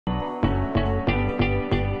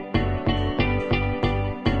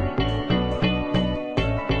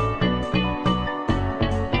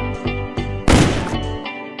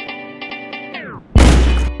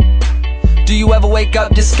you ever wake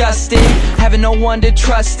up disgusted, having no one to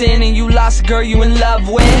trust in, and you lost a girl you in love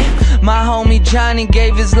with? My homie Johnny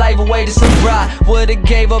gave his life away to some bride. Would've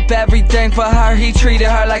gave up everything for her, he treated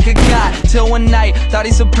her like a god. Till one night, thought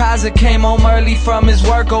he surprised her, came home early from his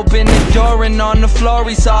work, opened the door and on the floor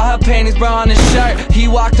he saw her panties, bra on his shirt. He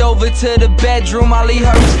walked over to the bedroom, all he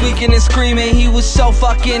heard was squeaking and screaming. He was so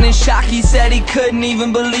fucking in shock, he said he couldn't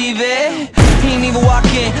even believe it. He didn't even walk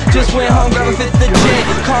in, just went home, grabbed a fifth of gin.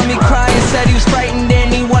 Called me crying, said he was frightened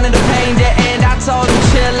and he wanted the pain to end. I told him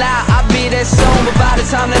chill out, I'll be there soon. But by the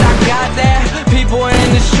time that I got there, people were in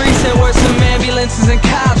the streets, there were some ambulances and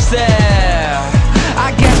cops there.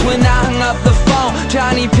 I guess when I hung up the phone,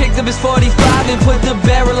 Johnny picked up his 45 and put the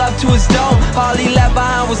barrel up to his dome. All he left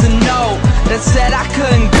behind was a note that said I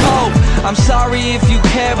couldn't cope. I'm sorry if you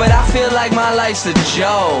care, but I feel like my life's a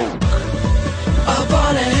joke. Up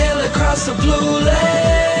on a hill across the blue lake,